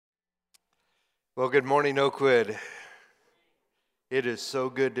Well, good morning, Oakwood. It is so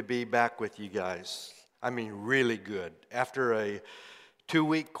good to be back with you guys. I mean, really good. After a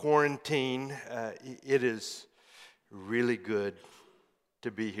 2-week quarantine, it is really good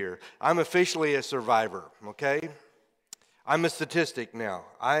to be here. I'm officially a survivor, okay? I'm a statistic now.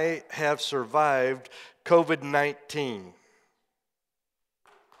 I have survived COVID-19.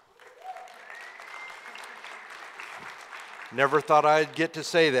 Never thought I'd get to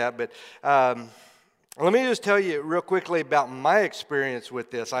say that, but let me just tell you real quickly about my experience with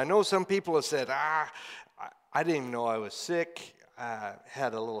this. I know some people have said, I didn't even know I was sick. I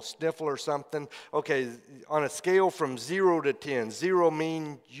had a little sniffle or something. Okay, on a scale from 0 to 10, 0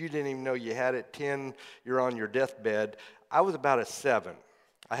 means you didn't even know you had it, 10, you're on your deathbed. I was about a 7.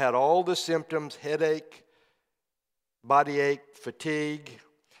 I had all the symptoms: headache, body ache, fatigue,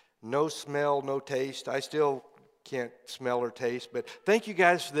 no smell, no taste. I still can't smell or taste, but thank you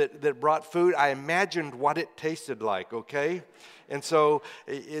guys that brought food. I imagined what it tasted like, okay? And so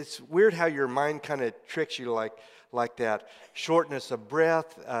it's weird how your mind kind of tricks you like that. Shortness of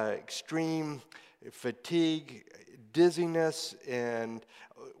breath, extreme fatigue, dizziness, and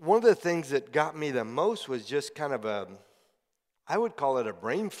one of the things that got me the most was just kind of I would call it a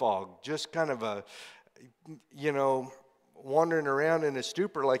brain fog, just kind of wandering around in a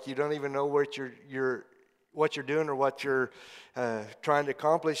stupor like you don't even know what you're doing or what you're trying to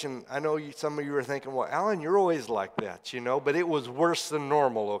accomplish. And I know some of you are thinking, well, Alan, you're always like that, but it was worse than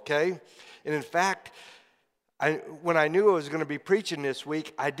normal, okay? And in fact, when I knew I was going to be preaching this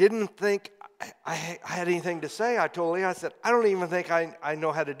week, I didn't think I had anything to say. I told Leah, I said, I don't even think I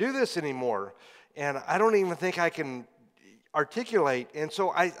know how to do this anymore. And I don't even think I can articulate. And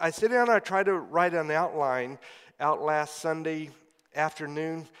so I sit down and I try to write an outline out last Sunday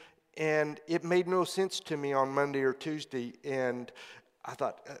afternoon, and it made no sense to me on Monday or Tuesday. And I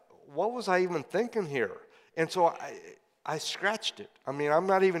thought, what was I even thinking here? And so I scratched it. I mean, I'm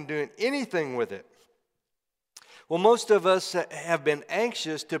not even doing anything with it. Well, most of us have been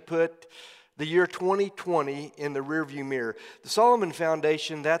anxious to put the year 2020 in the rearview mirror. The Solomon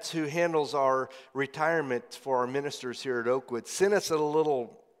Foundation, that's who handles our retirement for our ministers here at Oakwood, sent us a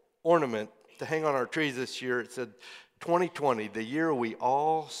little ornament to hang on our trees this year. It said, 2020, the year we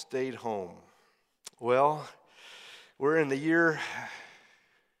all stayed home. Well, we're in the year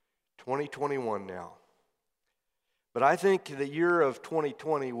 2021 now. But I think the year of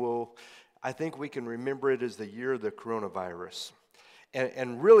 2020 I think we can remember it as the year of the coronavirus.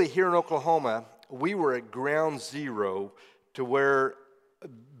 And really here in Oklahoma, we were at ground zero to where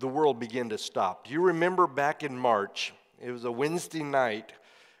the world began to stop. Do you remember back in March, it was a Wednesday night,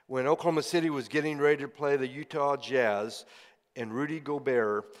 when Oklahoma City was getting ready to play the Utah Jazz, and Rudy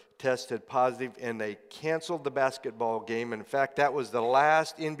Gobert tested positive, and they canceled the basketball game. In fact, that was the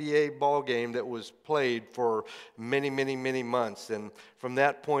last NBA ball game that was played for many, many, many months. And from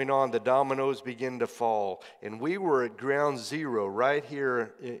that point on, the dominoes began to fall. And we were at ground zero right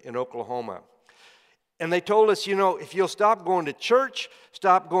here in Oklahoma. And they told us, if you'll stop going to church,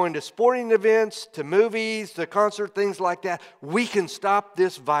 stop going to sporting events, to movies, to concert, things like that, we can stop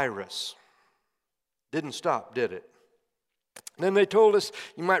this virus. Didn't stop, did it? Then they told us,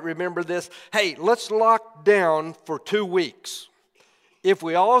 you might remember this, hey, let's lock down for 2 weeks. If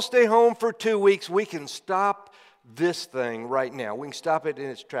we all stay home for 2 weeks, we can stop this thing right now. We can stop it in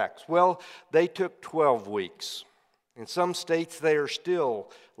its tracks. Well, they took 12 weeks. In some states, they are still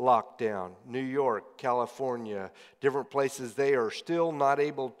locked down. New York, California, different places, they are still not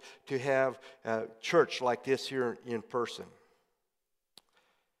able to have church like this here in person.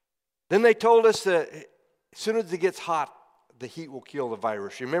 Then they told us that as soon as it gets hot, the heat will kill the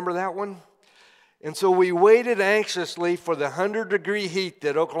virus. You remember that one? And so we waited anxiously for the 100-degree heat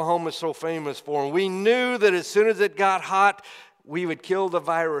that Oklahoma is so famous for. And we knew that as soon as it got hot, we would kill the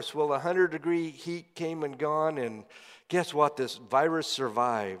virus. Well, the 100-degree heat came and gone, and guess what? This virus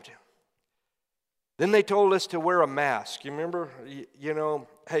survived. Then they told us to wear a mask. You remember?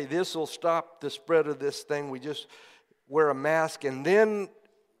 Hey, this will stop the spread of this thing. We just wear a mask, and then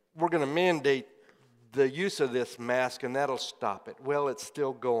we're going to mandate the use of this mask, and that'll stop it. Well, it's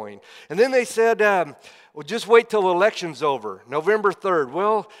still going. And then they said, well, just wait till the election's over, November 3rd.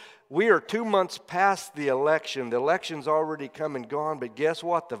 Well, we are 2 months past the election. The election's already come and gone, but guess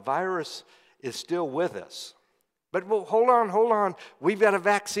what? The virus is still with us. But well, hold on. We've got a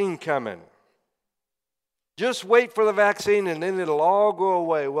vaccine coming. Just wait for the vaccine, and then it'll all go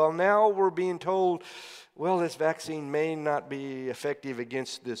away. Well, now we're being told, well, this vaccine may not be effective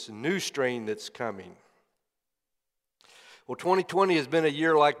against this new strain that's coming. Well, 2020 has been a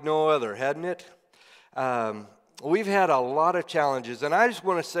year like no other, hadn't it? we've had a lot of challenges, and I just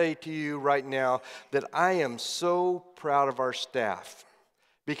want to say to you right now that I am so proud of our staff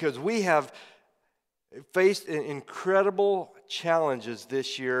because we have faced incredible challenges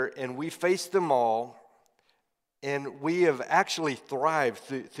this year, and we faced them all, and we have actually thrived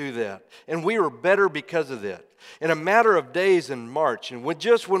through that, and we were better because of that. In a matter of days in March, and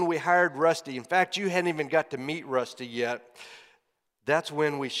just when we hired Rusty, in fact, you hadn't even got to meet Rusty yet, that's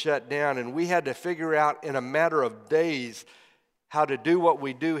when we shut down, and we had to figure out in a matter of days how to do what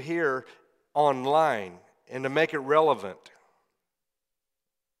we do here online and to make it relevant.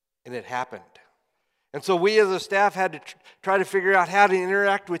 And it happened. And so we as a staff had to try to figure out how to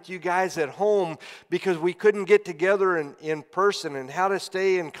interact with you guys at home because we couldn't get together in person, and how to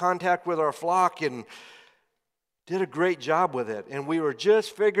stay in contact with our flock, and did a great job with it. And we were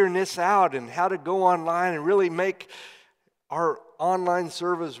just figuring this out and how to go online and really make our online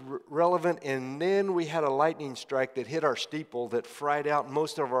service relevant. And then we had a lightning strike that hit our steeple that fried out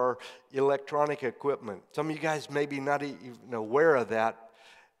most of our electronic equipment. Some of you guys may be not even aware of that,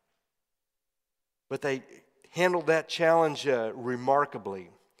 but they handled that challenge remarkably.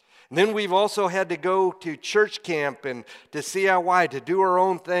 And then we've also had to go to church camp and to CIY to do our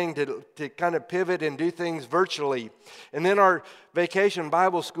own thing, to kind of pivot and do things virtually. And then our Vacation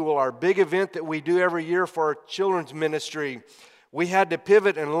Bible School, our big event that we do every year for our children's ministry, we had to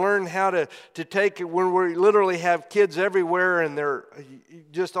pivot and learn how to take it when we literally have kids everywhere and they're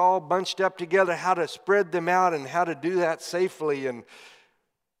just all bunched up together, how to spread them out and how to do that safely. And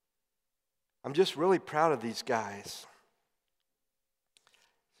I'm just really proud of these guys.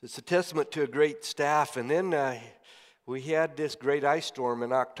 It's a testament to a great staff. And then we had this great ice storm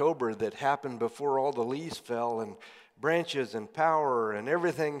in October that happened before all the leaves fell and branches and power and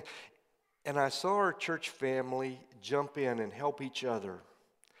everything. And I saw our church family jump in and help each other,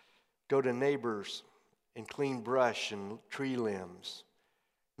 go to neighbors and clean brush and tree limbs.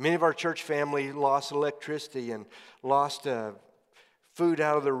 Many of our church family lost electricity and lost food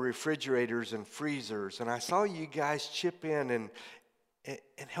out of the refrigerators and freezers. And I saw you guys chip in and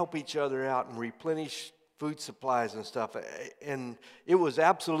help each other out and replenish food supplies and stuff. And it was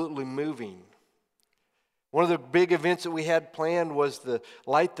absolutely moving. One of the big events that we had planned was the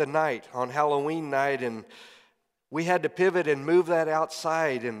Light the Night on Halloween night, and we had to pivot and move that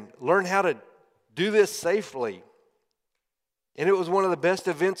outside and learn how to do this safely. And it was one of the best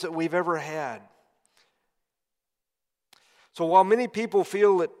events that we've ever had. So while many people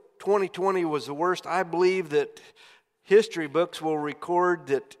feel that 2020 was the worst, I believe that history books will record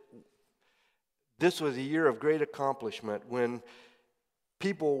that this was a year of great accomplishment when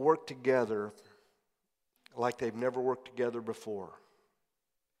people worked together like they've never worked together before.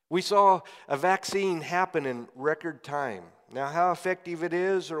 We saw a vaccine happen in record time. Now, how effective it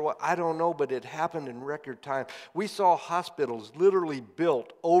is or what, I don't know, but it happened in record time. We saw hospitals literally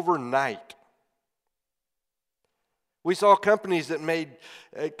built overnight. We saw companies that made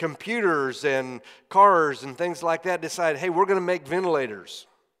computers and cars and things like that decide, hey, we're going to make ventilators.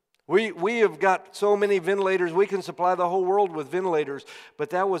 We have got so many ventilators, we can supply the whole world with ventilators, but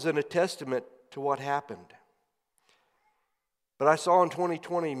that was a testament to what happened. But I saw in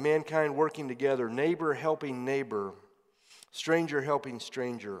 2020 mankind working together, neighbor helping neighbor, stranger helping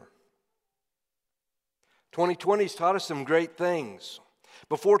stranger. 2020's taught us some great things.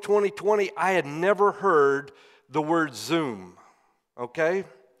 Before 2020, I had never heard the word Zoom, okay?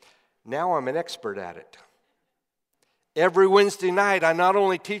 Now I'm an expert at it. Every Wednesday night, I not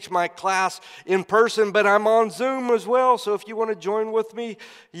only teach my class in person, but I'm on Zoom as well. So if you want to join with me,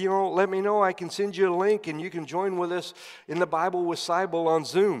 let me know. I can send you a link, and you can join with us in the Bible with Cybele on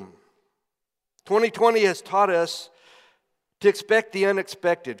Zoom. 2020 has taught us to expect the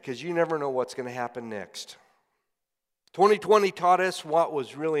unexpected, because you never know what's going to happen next. 2020 taught us what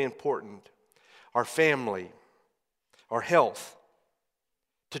was really important: our family, our health,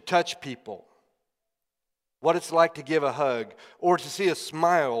 to touch people, what it's like to give a hug, or to see a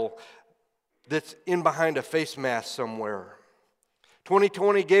smile that's in behind a face mask somewhere.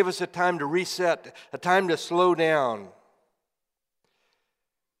 2020 gave us a time to reset, a time to slow down.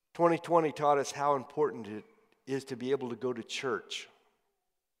 2020 taught us how important it is to be able to go to church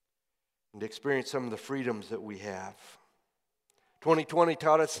and to experience some of the freedoms that we have. 2020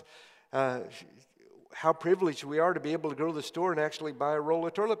 taught us how privileged we are to be able to go to the store and actually buy a roll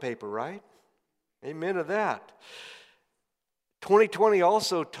of toilet paper, right? Amen to that. 2020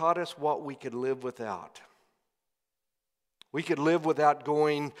 also taught us what we could live without. We could live without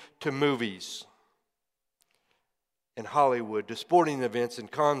going to movies and Hollywood, to sporting events and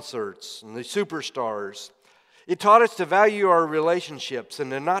concerts and the superstars. It taught us to value our relationships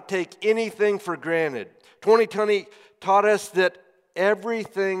and to not take anything for granted. 2020 taught us that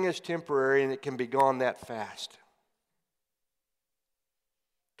everything is temporary and it can be gone that fast.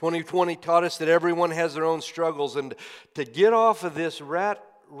 2020 taught us that everyone has their own struggles, and to get off of this rat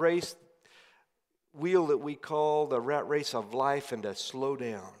race wheel that we call the rat race of life and to slow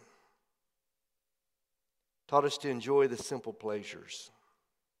down. Taught us to enjoy the simple pleasures.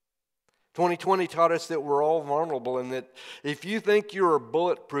 2020 taught us that we're all vulnerable and that if you think you are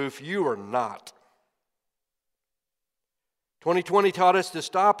bulletproof, you are not. 2020 taught us to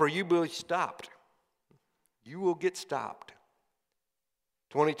stop or you will be stopped. You will get stopped.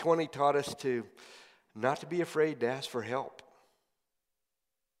 2020 taught us to not to be afraid to ask for help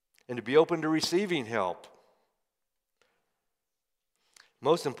and to be open to receiving help.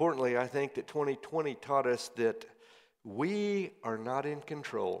 Most importantly, I think that 2020 taught us that we are not in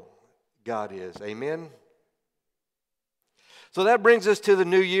control. God is. Amen? So that brings us to the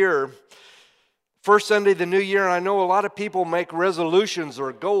new year. First Sunday of the new year, and I know a lot of people make resolutions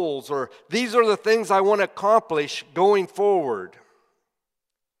or goals, or these are the things I want to accomplish going forward.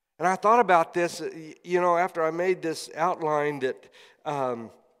 And I thought about this, after I made this outline that,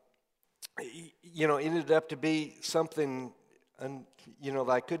 ended up to be something, that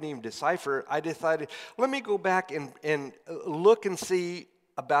I couldn't even decipher. I decided, let me go back and look and see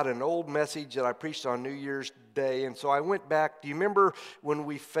about an old message that I preached on New Year's Day. And so I went back. Do you remember when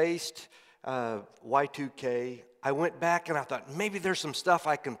we faced Y2K? I went back and I thought, maybe there's some stuff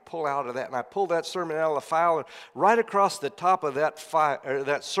I can pull out of that. And I pulled that sermon out of the file, and right across the top of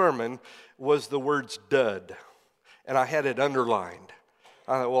that sermon was the words dud. And I had it underlined.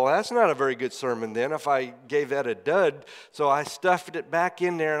 I thought, well, that's not a very good sermon then if I gave that a dud. So I stuffed it back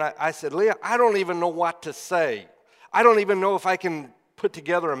in there, and I said, Leah, I don't even know what to say. I don't even know if I can put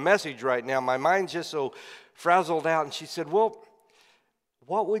together a message right now. My mind's just so frazzled out. And she said, well,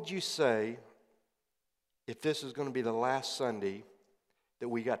 what would you say if this is going to be the last Sunday that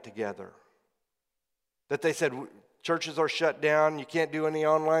we got together? That they said churches are shut down, you can't do any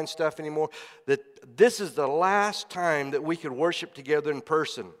online stuff anymore, that this is the last time that we could worship together in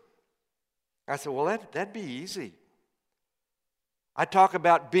person. I said, well, that'd be easy. I talk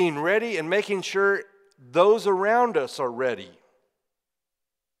about being ready and making sure those around us are ready.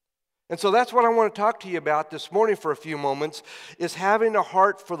 And so that's what I want to talk to you about this morning for a few moments, is having a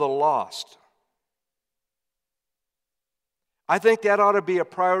heart for the lost. I think that ought to be a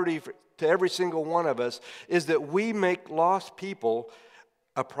priority to every single one of us, is that we make lost people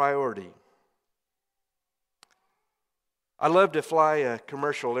a priority. I love to fly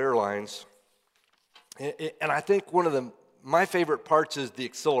commercial airlines, and I think one of my favorite parts is the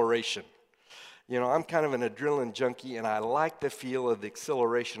acceleration. I'm kind of an adrenaline junkie, and I like the feel of the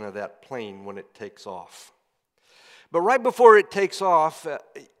acceleration of that plane when it takes off. But right before it takes off,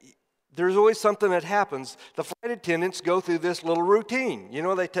 there's always something that happens. The flight attendants go through this little routine.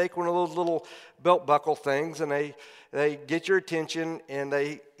 They take one of those little belt buckle things, and they get your attention, and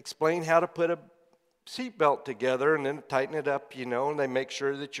they explain how to put a seatbelt together and then tighten it up, and they make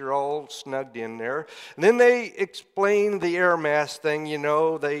sure that you're all snugged in there. And then they explain the air mask thing,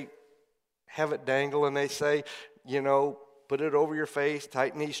 they have it dangle, and they say, put it over your face,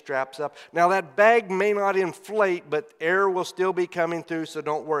 tighten these straps up. Now, that bag may not inflate, but air will still be coming through, so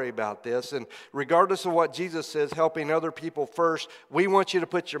don't worry about this. And regardless of what Jesus says, helping other people first, we want you to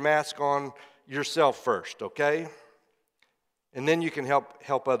put your mask on yourself first, okay? And then you can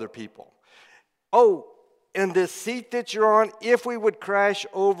help other people. Oh, and the seat that you're on, if we would crash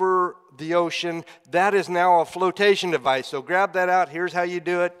over the ocean, that is now a flotation device. So grab that out. Here's how you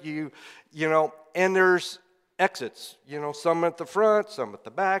do it. And there's exits, some at the front, some at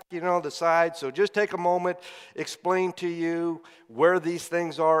the back, the side. So just take a moment, explain to you where these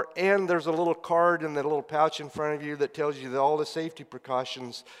things are. And there's a little card in the little pouch in front of you that tells you all the safety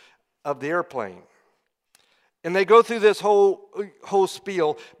precautions of the airplane. And they go through this whole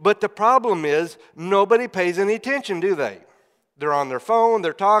spiel. But the problem is nobody pays any attention, do they? They're on their phone,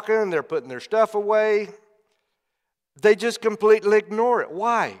 they're talking, they're putting their stuff away. They just completely ignore it.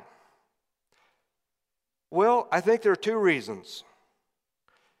 Why? Well, I think there are two reasons.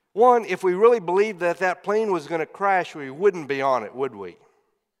 One, if we really believed that that plane was going to crash, we wouldn't be on it, would we?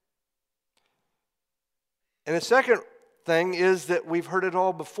 And the second thing is that we've heard it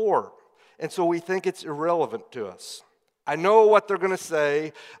all before, and so we think it's irrelevant to us. I know what they're going to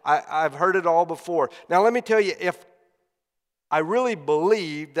say. I've heard it all before. Now, let me tell you, if I really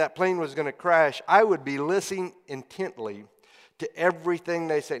believed that plane was going to crash, I would be listening intently to everything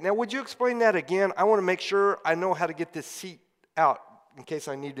they say. Now, would you explain that again? I want to make sure I know how to get this seat out in case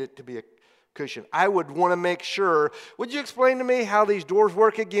I need it to be cushion. I would want to make sure, would you explain to me how these doors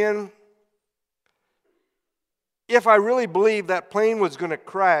work again? If I really believed that plane was going to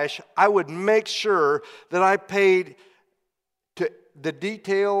crash, I would make sure that I paid to the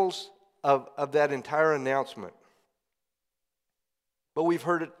details of that entire announcement. But we've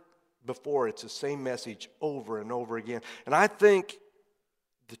heard it before. It's the same message over and over again. And I think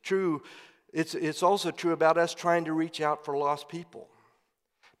it's also true about us trying to reach out for lost people.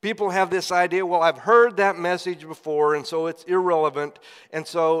 People have this idea, well, I've heard that message before, and so it's irrelevant, and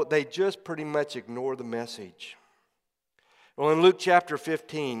so they just pretty much ignore the message. Well, in Luke chapter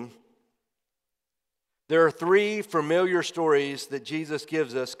 15, there are 3 familiar stories that Jesus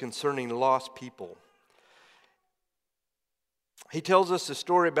gives us concerning lost people. He tells us the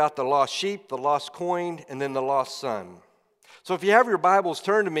story about the lost sheep, the lost coin, and then the lost son. So if you have your Bibles,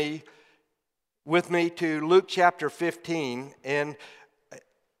 turn with me to Luke chapter 15, and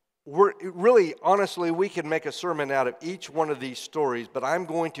honestly, we could make a sermon out of each one of these stories, but I'm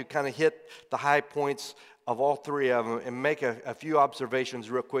going to kind of hit the high points of all 3 of them and make a few observations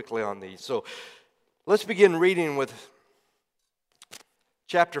real quickly on these. So let's begin reading with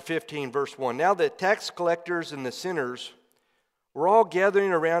chapter 15, verse 1. Now the tax collectors and the sinners were all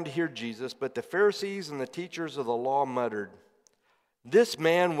gathering around to hear Jesus, but the Pharisees and the teachers of the law muttered, "This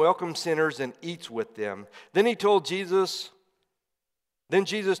man welcomes sinners and eats with them." Then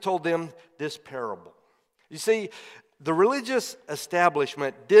Jesus told them this parable. You see, the religious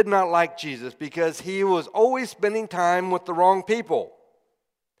establishment did not like Jesus because he was always spending time with the wrong people.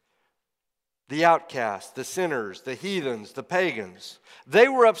 The outcasts, the sinners, the heathens, the pagans. They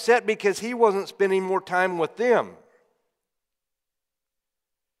were upset because he wasn't spending more time with them.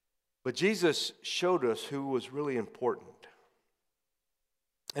 But Jesus showed us who was really important.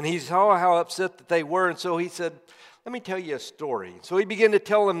 And he saw how upset that they were, and so he said, let me tell you a story. So he began to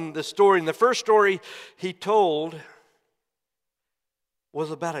tell them the story. And the first story he told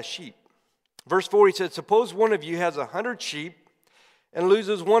was about a sheep. Verse 4, he said, suppose one of you has 100 sheep and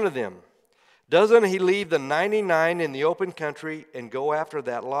loses one of them. Doesn't he leave the 99 in the open country and go after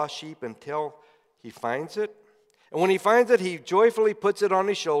that lost sheep until he finds it? And when he finds it, he joyfully puts it on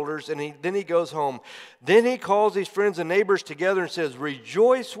his shoulders, and then he goes home. Then he calls his friends and neighbors together and says,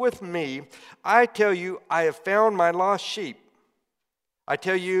 rejoice with me. I tell you, I have found my lost sheep. I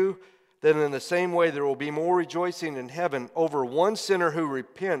tell you that in the same way there will be more rejoicing in heaven over one sinner who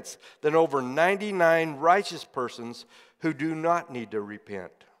repents than over 99 righteous persons who do not need to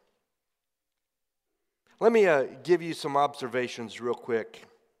repent. Let me give you some observations real quick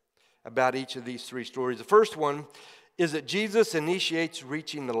about each of these 3 stories. The first one is that Jesus initiates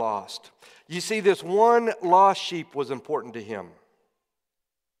reaching the lost. You see, this one lost sheep was important to him.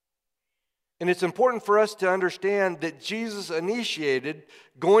 And it's important for us to understand that Jesus initiated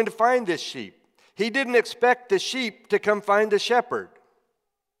going to find this sheep. He didn't expect the sheep to come find the shepherd.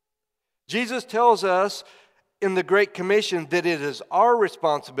 Jesus tells us in the Great Commission that it is our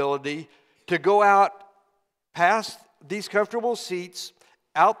responsibility to go out past these comfortable seats,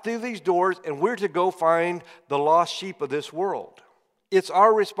 out through these doors, and we're to go find the lost sheep of this world. It's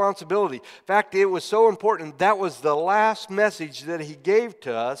our responsibility. In fact, it was so important, that was the last message that he gave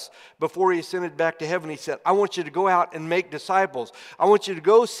to us before he ascended back to heaven. He said, I want you to go out and make disciples. I want you to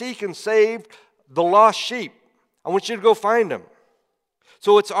go seek and save the lost sheep. I want you to go find them.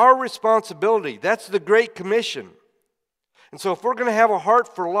 So it's our responsibility. That's the Great Commission. And so if we're going to have a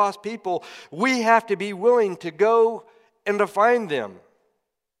heart for lost people, we have to be willing to go and to find them.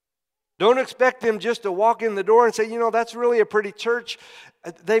 Don't expect them just to walk in the door and say, that's really a pretty church.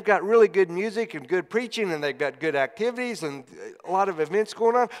 They've got really good music and good preaching, and they've got good activities and a lot of events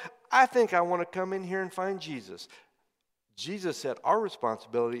going on. I think I want to come in here and find Jesus. Jesus said our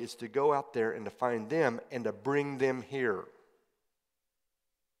responsibility is to go out there and to find them and to bring them here.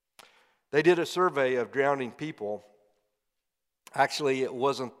 They did a survey of drowning people. Actually, it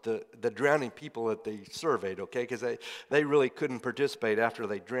wasn't the drowning people that they surveyed, okay, because they really couldn't participate after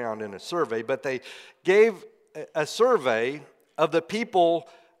they drowned in a survey. But they gave a survey of the people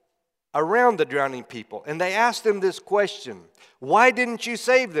around the drowning people. And they asked them this question: why didn't you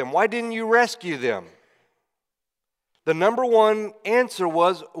save them? Why didn't you rescue them? The number one answer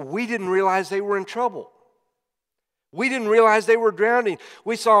was, we didn't realize they were in trouble. We didn't realize they were drowning.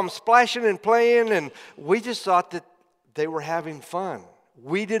 We saw them splashing and playing, and we just thought that they were having fun.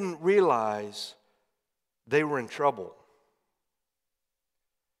 We didn't realize they were in trouble.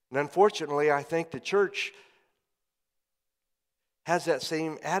 And unfortunately, I think the church has that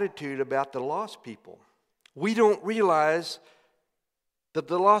same attitude about the lost people. We don't realize that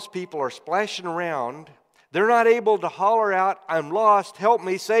the lost people are splashing around. They're not able to holler out, I'm lost, help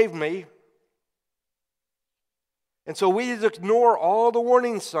me, save me. And so we ignore all the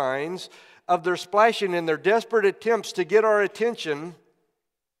warning signs of their splashing and their desperate attempts to get our attention.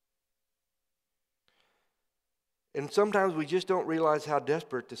 And sometimes we just don't realize how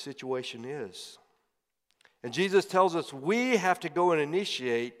desperate the situation is. And Jesus tells us we have to go and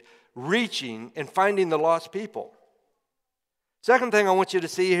initiate reaching and finding the lost people. Second thing I want you to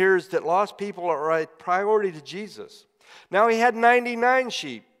see here is that lost people are a priority to Jesus. Now, he had 99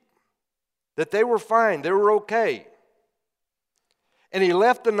 sheep, that they were fine, they were okay. And he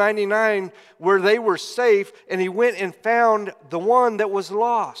left the 99 where they were safe, and he went and found the one that was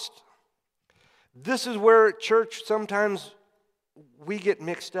lost. This is where at church sometimes we get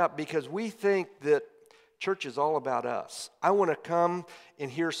mixed up because we think that church is all about us. I want to come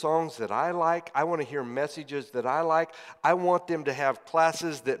and hear songs that I like. I want to hear messages that I like. I want them to have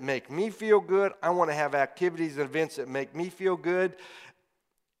classes that make me feel good. I want to have activities and events that make me feel good.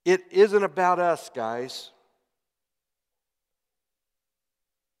 It isn't about us, guys.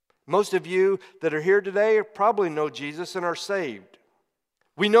 Most of you that are here today probably know Jesus and are saved.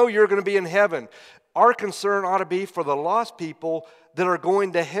 We know you're going to be in heaven. Our concern ought to be for the lost people that are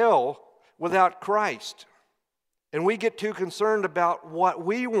going to hell without Christ. And we get too concerned about what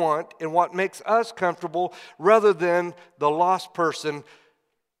we want and what makes us comfortable rather than the lost person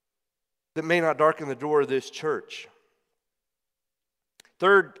that may not darken the door of this church.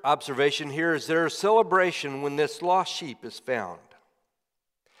 Third observation here is there's celebration when this lost sheep is found.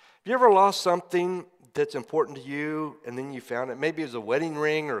 Have you ever lost something that's important to you and then you found it? Maybe it was a wedding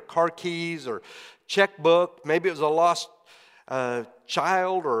ring or car keys or checkbook. Maybe it was a lost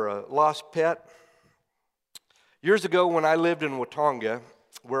child or a lost pet. Years ago when I lived in Watonga,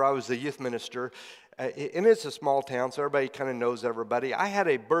 where I was the youth minister, and it's a small town, so everybody kind of knows everybody, I had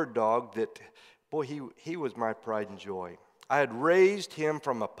a bird dog that, boy, he was my pride and joy. I had raised him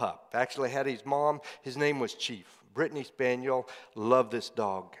from a pup. Actually, I had his mom. His name was Chief. Brittany Spaniel. Loved this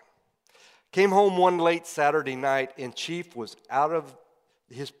dog. Came home one late Saturday night, and Chief was out of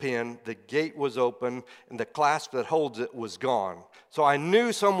his pen, the gate was open, and the clasp that holds it was gone. So I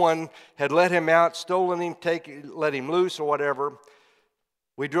knew someone had let him out, stolen him, let him loose or whatever.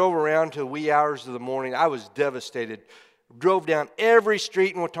 We drove around till wee hours of the morning. I was devastated. Drove down every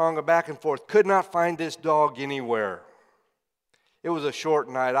street in Watonga back and forth. Could not find this dog anywhere. It was a short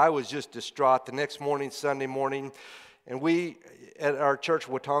night. I was just distraught. The next morning, Sunday morning, and we, at our church,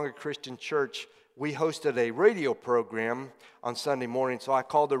 Watonga Christian Church, we hosted a radio program on Sunday morning. So I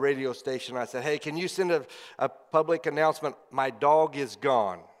called the radio station. I said, hey, can you send a public announcement? My dog is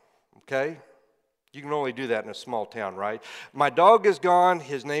gone. Okay? You can only do that in a small town, right? My dog is gone.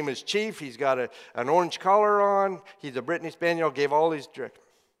 His name is Chief. He's got an orange collar on. He's a Brittany Spaniel. Gave all these direct.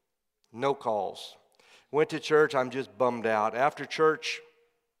 No calls. Went to church. I'm just bummed out. After church,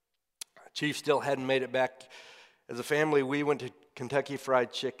 Chief still hadn't made it back. As a family, we went to Kentucky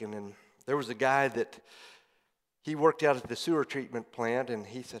Fried Chicken, and there was a guy that he worked out at the sewer treatment plant, and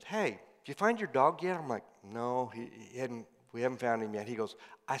he said, hey, did you find your dog yet? I'm like, no, we haven't found him yet. He goes,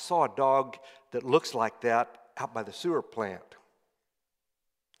 I saw a dog that looks like that out by the sewer plant.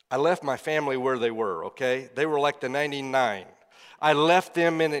 I left my family where they were, okay? They were like the 99. I left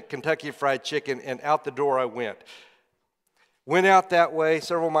them in at Kentucky Fried Chicken, and out the door I went. Went out that way,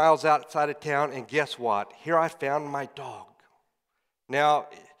 several miles outside of town, and guess what? Here I found my dog. Now,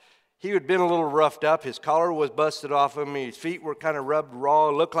 he had been a little roughed up. His collar was busted off him. His feet were kind of rubbed raw.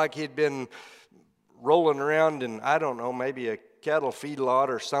 It looked like he'd been rolling around in, I don't know, maybe a cattle feedlot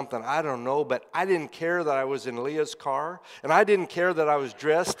or something. I don't know, but I didn't care that I was in Leah's car, and I didn't care that I was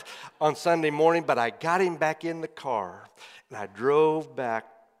dressed on Sunday morning, but I got him back in the car, and I drove back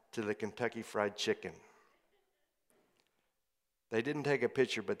to the Kentucky Fried Chicken. They didn't take a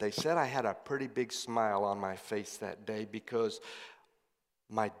picture, but they said I had a pretty big smile on my face that day because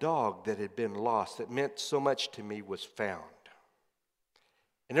my dog that had been lost, that meant so much to me, was found.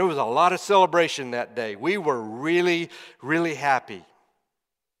 And there was a lot of celebration that day. We were really, really happy.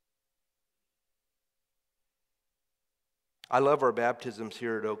 I love our baptisms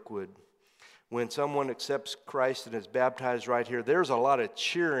here at Oakwood. When someone accepts Christ and is baptized right here, there's a lot of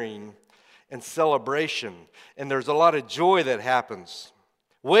cheering and celebration, and there's a lot of joy that happens.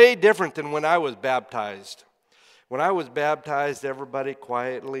 Way different than when I was baptized. When I was baptized, everybody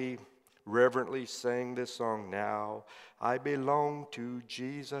quietly, reverently sang this song, Now I Belong to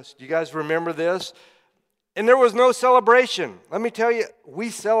Jesus. Do you guys remember this? And there was no celebration. Let me tell you, we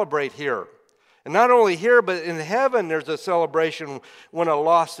celebrate here. And not only here, but in heaven there's a celebration when a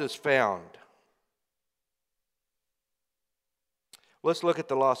lost is found. Let's look at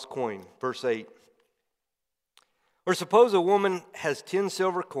the lost coin, verse 8. Or suppose a woman has 10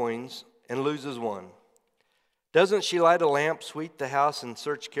 silver coins and loses one. Doesn't she light a lamp, sweep the house, and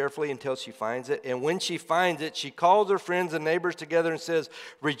search carefully until she finds it? And when she finds it, she calls her friends and neighbors together and says,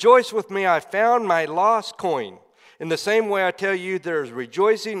 "Rejoice with me, I found my lost coin." In the same way, I tell you, there is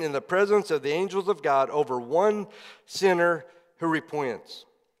rejoicing in the presence of the angels of God over one sinner who repents.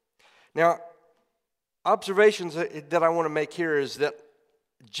 Now, observations that I want to make here is that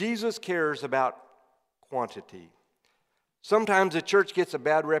Jesus cares about quantity. Sometimes the church gets a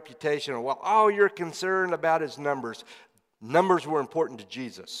bad reputation of, well, all you're concerned about is numbers. Numbers were important to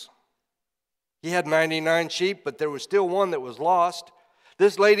Jesus. He had 99 sheep, but there was still one that was lost.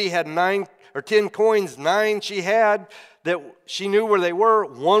 This lady had 9 or 10 coins, 9 she had that she knew where they were,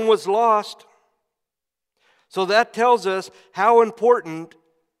 1 was lost. So that tells us how important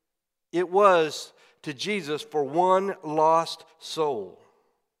it was to Jesus for one lost soul.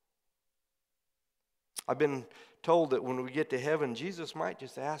 I've been told that when we get to heaven, Jesus might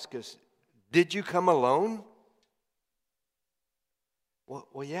just ask us, "Did you come alone?"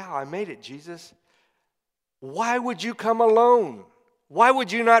 Well, yeah, I made it, Jesus. Why would you come alone? Why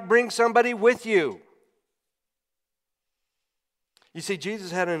would you not bring somebody with you? You see,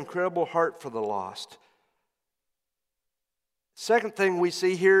 Jesus had an incredible heart for the lost. Second thing we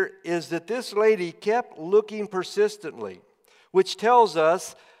see here is that this lady kept looking persistently, which tells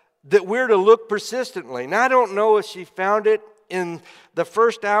us that we're to look persistently. Now, I don't know if she found it in the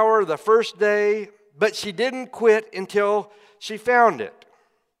first hour, the first day, but she didn't quit until she found it.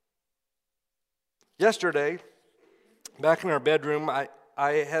 Yesterday, back in our bedroom, I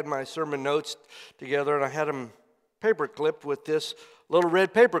had my sermon notes together, and I had them paper clipped with this little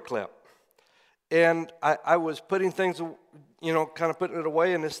red paper clip. And I was putting things, kind of putting it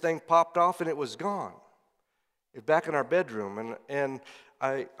away, and this thing popped off, and it was gone. It's back in our bedroom, and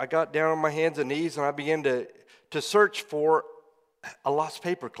I got down on my hands and knees, and I began to search for a lost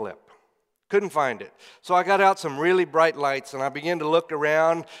paper clip. Couldn't find it. So I got out some really bright lights, and I began to look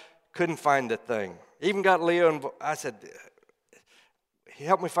around. Couldn't find the thing. Even got Leo, and I said,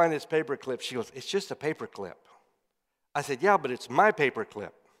 "Help me find this paper clip." She goes, "It's just a paper clip." I said, "Yeah, but it's my paper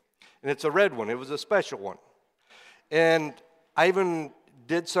clip. And it's a red one. It was a special one." And I even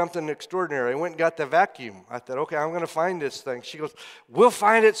did something extraordinary. I went and got the vacuum. I thought, okay, I'm going to find this thing. She goes, "We'll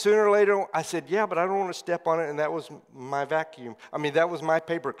find it sooner or later." I said, "Yeah, but I don't want to step on it." And that was my vacuum. That was my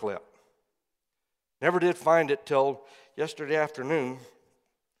paper clip. Never did find it till yesterday afternoon.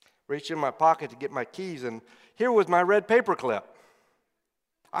 Reached in my pocket to get my keys, and here was my red paper clip.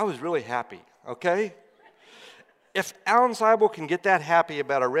 I was really happy, okay? If Alan Seibel can get that happy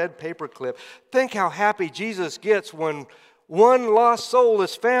about a red paper clip, think how happy Jesus gets when one lost soul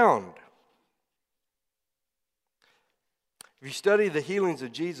is found. If you study the healings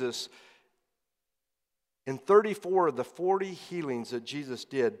of Jesus, in 34 of the 40 healings that Jesus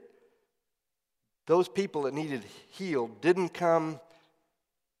did, those people that needed healed didn't come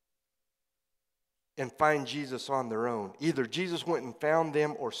and find Jesus on their own. Either Jesus went and found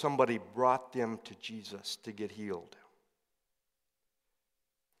them, or somebody brought them to Jesus to get healed.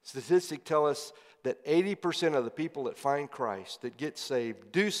 Statistics tell us that 80% of the people that find Christ, that get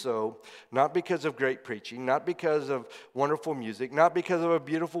saved, do so not because of great preaching, not because of wonderful music, not because of a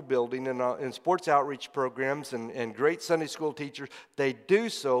beautiful building and sports outreach programs and great Sunday school teachers. They do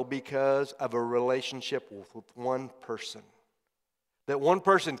so because of a relationship with one person. That one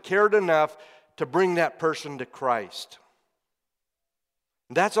person cared enough to bring that person to Christ.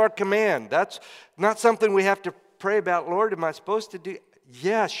 That's our command. That's not something we have to pray about. "Lord, am I supposed to do?"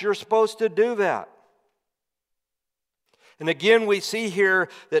 Yes, you're supposed to do that. And again, we see here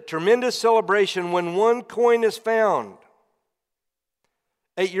that tremendous celebration when one coin is found.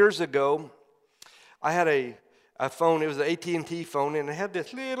 8 years ago, I had a phone. It was an AT&T phone, and it had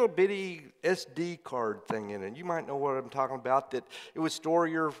this little bitty SD card thing in it. You might know what I'm talking about, that it would store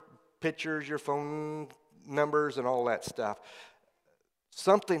your pictures, your phone numbers, and all that stuff.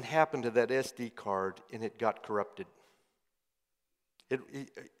 Something happened to that SD card, and it got corrupted.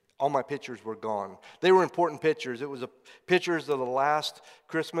 All my pictures were gone. They were important pictures. It was pictures of the last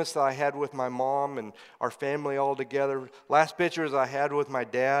Christmas that I had with my mom and our family all together. Last pictures I had with my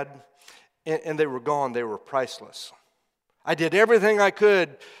dad, and they were gone. They were priceless. I did everything I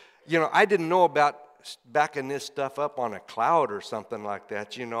could. I didn't know about backing this stuff up on a cloud or something like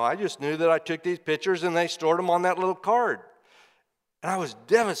that. I just knew that I took these pictures and they stored them on that little card. And I was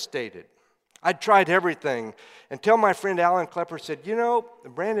devastated. I'd tried everything until my friend Alan Klepper said,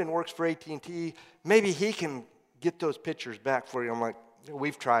 Brandon works for AT&T. Maybe he can get those pictures back for you. I'm like,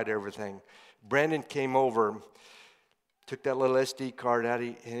 we've tried everything. Brandon came over, took that little SD card out,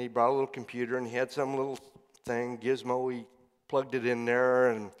 and he brought a little computer, and he had some little thing, gizmo. He plugged it in there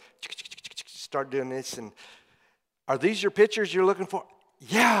and started doing this, and Are these your pictures you're looking for?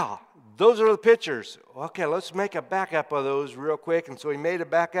 Yeah, those are the pictures. Okay, let's make a backup of those real quick. And so he made a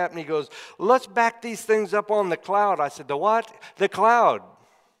backup, and he goes, let's back these things up on the cloud. I said, the what? The cloud.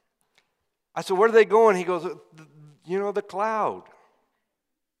 I said, where are they going? He goes, the cloud.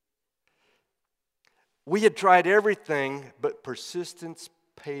 We had tried everything, but persistence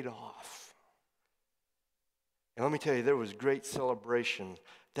paid off. And let me tell you, there was great celebration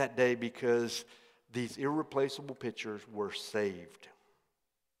that day because these irreplaceable pictures were saved.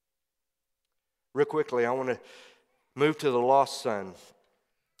 Real quickly, I want to move to the lost son.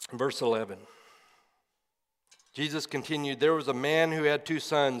 Verse 11. Jesus continued, there was a man who had 2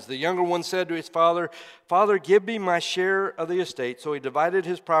 sons. The younger one said to his father, Father, give me my share of the estate. So he divided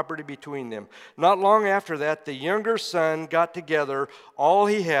his property between them. Not long after that, the younger son got together all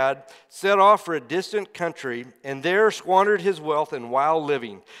he had, set off for a distant country, and there squandered his wealth in wild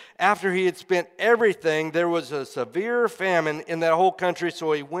living. After he had spent everything, there was a severe famine in that whole country,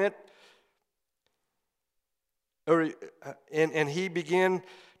 so he went, and he began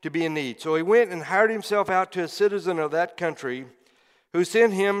to be in need. So he went and hired himself out to a citizen of that country who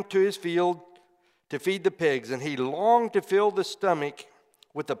sent him to his field to feed the pigs. And he longed to fill the stomach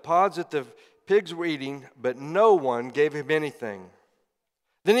with the pods that the pigs were eating, but no one gave him anything.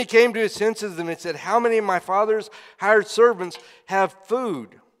 Then he came to his senses and he said, how many of my father's hired servants have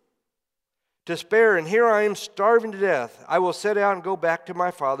food to spare? And here I am starving to death. I will set out and go back to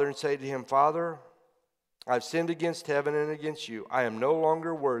my father and say to him, Father, I've sinned against heaven and against you. I am no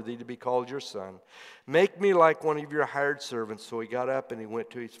longer worthy to be called your son. Make me like one of your hired servants. So he got up and he went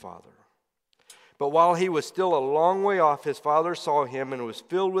to his father. But while he was still a long way off, his father saw him and was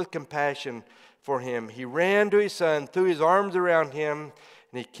filled with compassion for him. He ran to his son, threw his arms around him,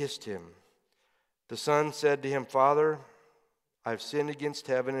 and he kissed him. The son said to him, Father, I've sinned against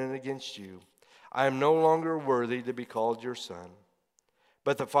heaven and against you. I am no longer worthy to be called your son.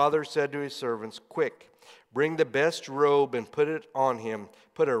 But the father said to his servants, quick, bring the best robe and put it on him.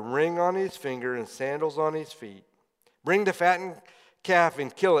 Put a ring on his finger and sandals on his feet. Bring the fattened calf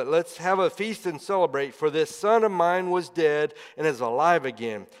and kill it. Let's have a feast and celebrate. For this son of mine was dead and is alive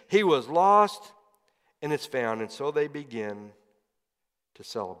again. He was lost and is found. And so they begin to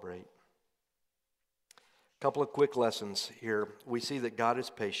celebrate. A couple of quick lessons here. We see that God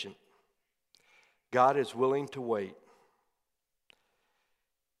is patient. God is willing to wait.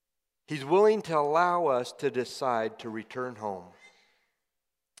 He's willing to allow us to decide to return home.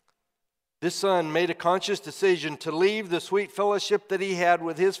 This son made a conscious decision to leave the sweet fellowship that he had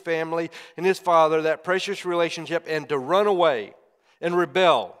with his family and his father, that precious relationship, and to run away and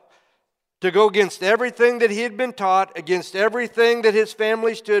rebel, to go against everything that he had been taught, against everything that his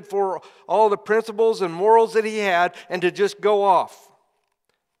family stood for, all the principles and morals that he had, and to just go off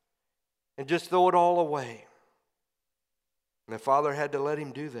and just throw it all away. And the father had to let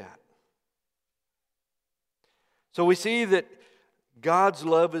him do that. So we see that God's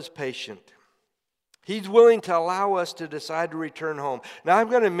love is patient. He's willing to allow us to decide to return home. Now, I'm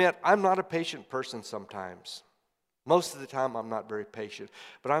going to admit, I'm not a patient person sometimes. Most of the time, I'm not very patient.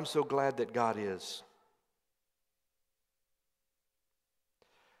 But I'm so glad that God is.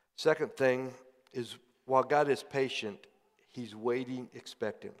 Second thing is, while God is patient, He's waiting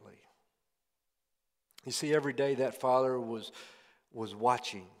expectantly. You see, every day that father was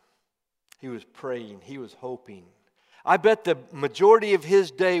watching. He was praying. He was hoping. I bet the majority of his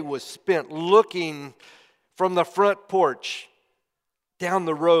day was spent looking from the front porch down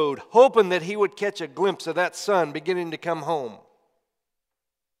the road, hoping that he would catch a glimpse of that son beginning to come home.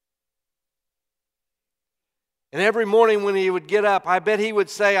 And every morning when he would get up, I bet he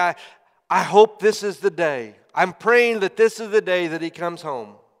would say, I hope this is the day. I'm praying that this is the day that he comes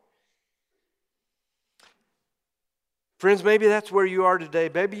home. Friends, maybe that's where you are today.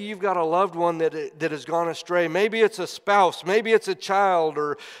 Maybe you've got a loved one that has gone astray. Maybe it's a spouse. Maybe it's a child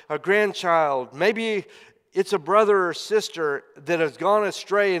or a grandchild. Maybe it's a brother or sister that has gone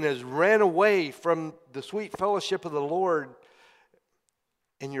astray and has ran away from the sweet fellowship of the Lord.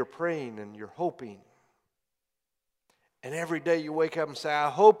 And you're praying and you're hoping. And every day you wake up and say,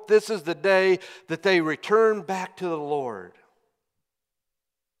 I hope this is the day that they return back to the Lord.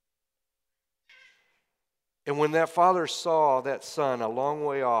 And when that father saw that son a long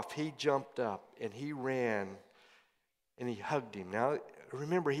way off, he jumped up and he ran and he hugged him. Now,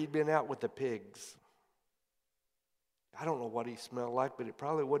 remember, he'd been out with the pigs. I don't know what he smelled like, but it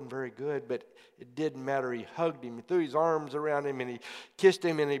probably wasn't very good, but it didn't matter. He hugged him, he threw his arms around him, and he kissed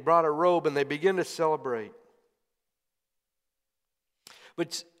him, and he brought a robe, and they began to celebrate.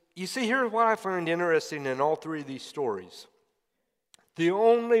 But you see, here's what I find interesting in all three of these stories. The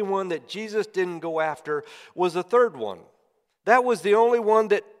only one that Jesus didn't go after was the third one. That was the only one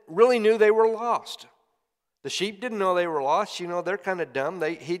that really knew they were lost. The sheep didn't know they were lost. You know, they're kind of dumb.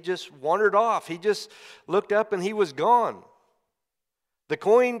 He just wandered off. He just looked up and he was gone. The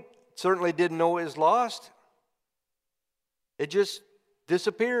coin certainly didn't know it was lost. It just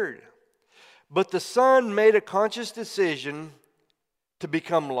disappeared. But the son made a conscious decision to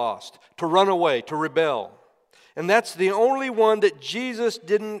become lost, to run away, to rebel. And that's the only one that Jesus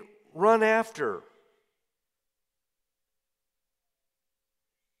didn't run after.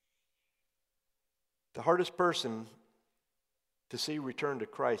 The hardest person to see return to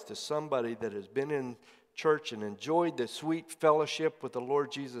Christ is somebody that has been in church and enjoyed the sweet fellowship with the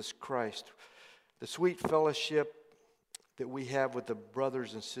Lord Jesus Christ, the sweet fellowship that we have with the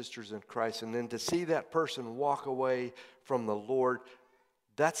brothers and sisters in Christ, and then to see that person walk away from the Lord,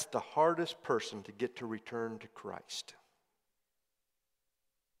 that's the hardest person to get to return to Christ.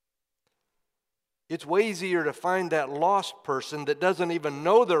 It's way easier to find that lost person that doesn't even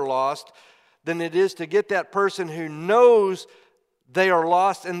know they're lost than it is to get that person who knows they are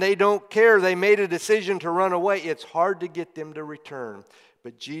lost and they don't care. They made a decision to run away. It's hard to get them to return.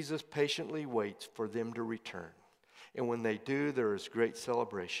 But Jesus patiently waits for them to return. And when they do, there is great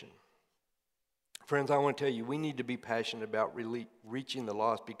celebration. Friends, I want to tell you, we need to be passionate about reaching the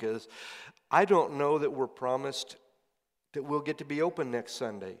lost, because I don't know that we're promised that we'll get to be open next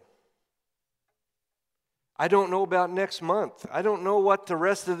Sunday. I don't know about next month. I don't know what the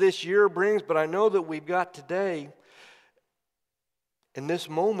rest of this year brings, but I know that we've got today in this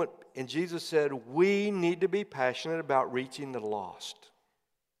moment. And Jesus said, we need to be passionate about reaching the lost.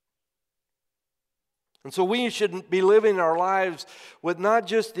 And so we should be living our lives with not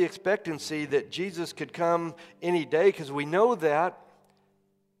just the expectancy that Jesus could come any day, because we know that,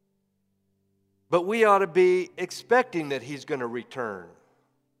 but we ought to be expecting that He's going to return.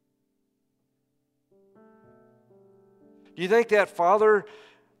 Do you think that father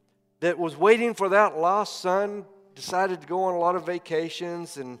that was waiting for that lost son decided to go on a lot of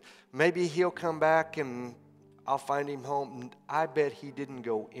vacations and maybe he'll come back and I'll find him home? I bet he didn't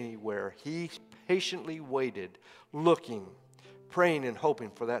go anywhere. He patiently waited, looking, praying and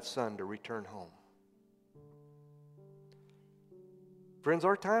hoping for that son to return home. Friends,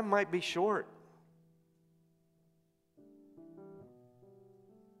 our time might be short.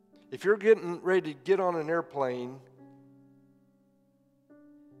 If you're getting ready to get on an airplane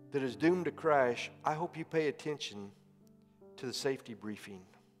that is doomed to crash, I hope you pay attention to the safety briefing.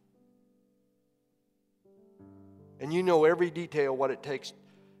 And you know every detail what it takes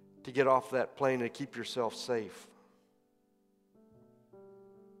to get off that plane and keep yourself safe.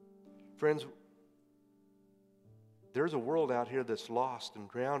 Friends, there's a world out here that's lost and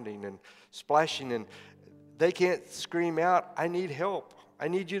drowning and splashing, and they can't scream out, I need help. I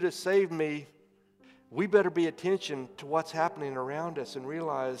need you to save me. We better be attention to what's happening around us and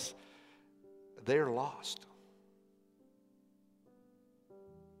realize they're lost.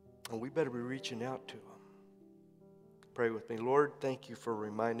 And we better be reaching out to them. Pray with me. Lord, thank you for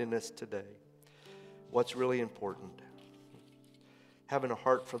reminding us today what's really important. Having a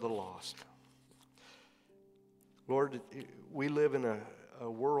heart for the lost. Lord, we live in a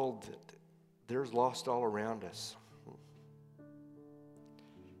world that there's lost all around us.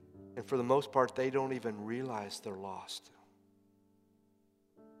 And for the most part, they don't even realize they're lost.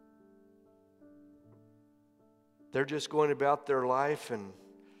 They're just going about their life and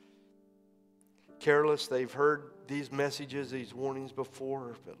careless. They've heard these messages, these warnings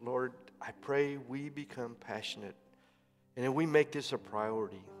before. But Lord, I pray we become passionate and we make this a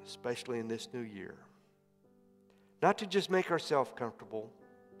priority, especially in this new year. Not to just make ourselves comfortable,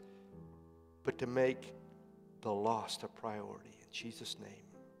 but to make the lost a priority. In Jesus' name.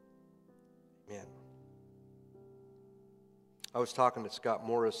 Amen. I was talking to Scott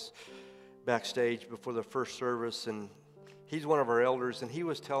Morris backstage before the first service, and he's one of our elders, and he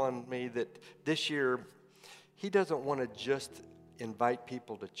was telling me that this year he doesn't want to just invite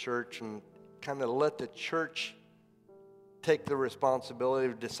people to church and kind of let the church take the responsibility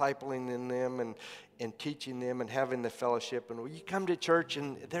of discipling in them and teaching them and having the fellowship. And you come to church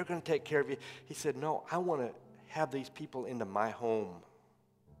and they're going to take care of you. He said, no, I want to have these people into my home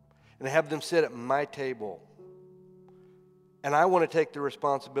and have them sit at my table. And I want to take the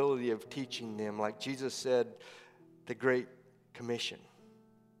responsibility of teaching them, like Jesus said, the Great Commission.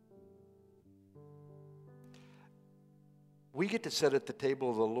 We get to sit at the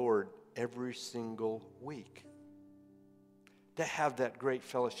table of the Lord every single week. To have that great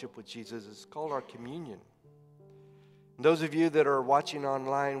fellowship with Jesus is called our communion. And those of you that are watching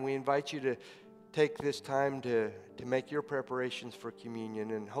online, we invite you to take this time to make your preparations for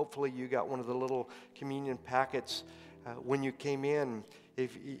communion. And hopefully you got one of the little communion packets when you came in.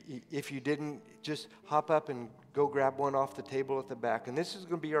 If you didn't, just hop up and go grab one off the table at the back. And this is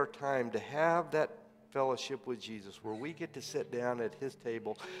going to be our time to have that fellowship with Jesus, where we get to sit down at his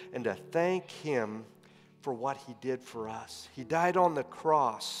table and to thank him for what he did for us. He died on the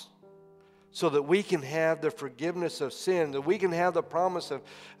cross so that we can have the forgiveness of sin, that we can have the promise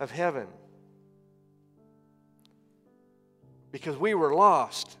of heaven. Because we were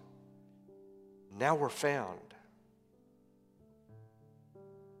lost, now we're found.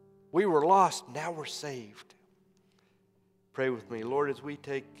 We were lost, now we're saved. Pray with me. Lord, as we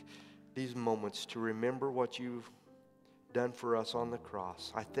take these moments to remember what you've done for us on the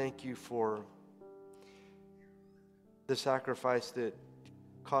cross, I thank you for the sacrifice that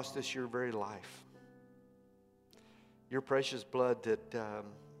cost us your very life. Your precious blood that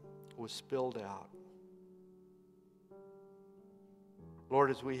was spilled out.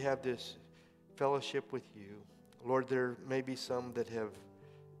 Lord, as we have this fellowship with you, Lord, there may be some that have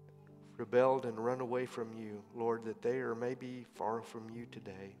rebelled and run away from you, Lord, that they are maybe far from you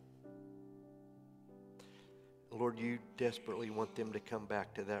today. Lord, you desperately want them to come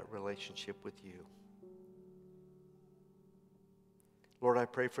back to that relationship with you. Lord, I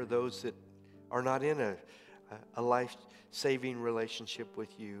pray for those that are not in a life-saving relationship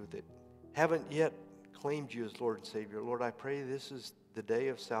with you, that haven't yet claimed you as Lord and Savior. Lord, I pray this is the day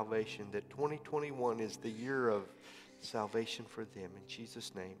of salvation, that 2021 is the year of salvation for them. In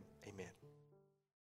Jesus' name.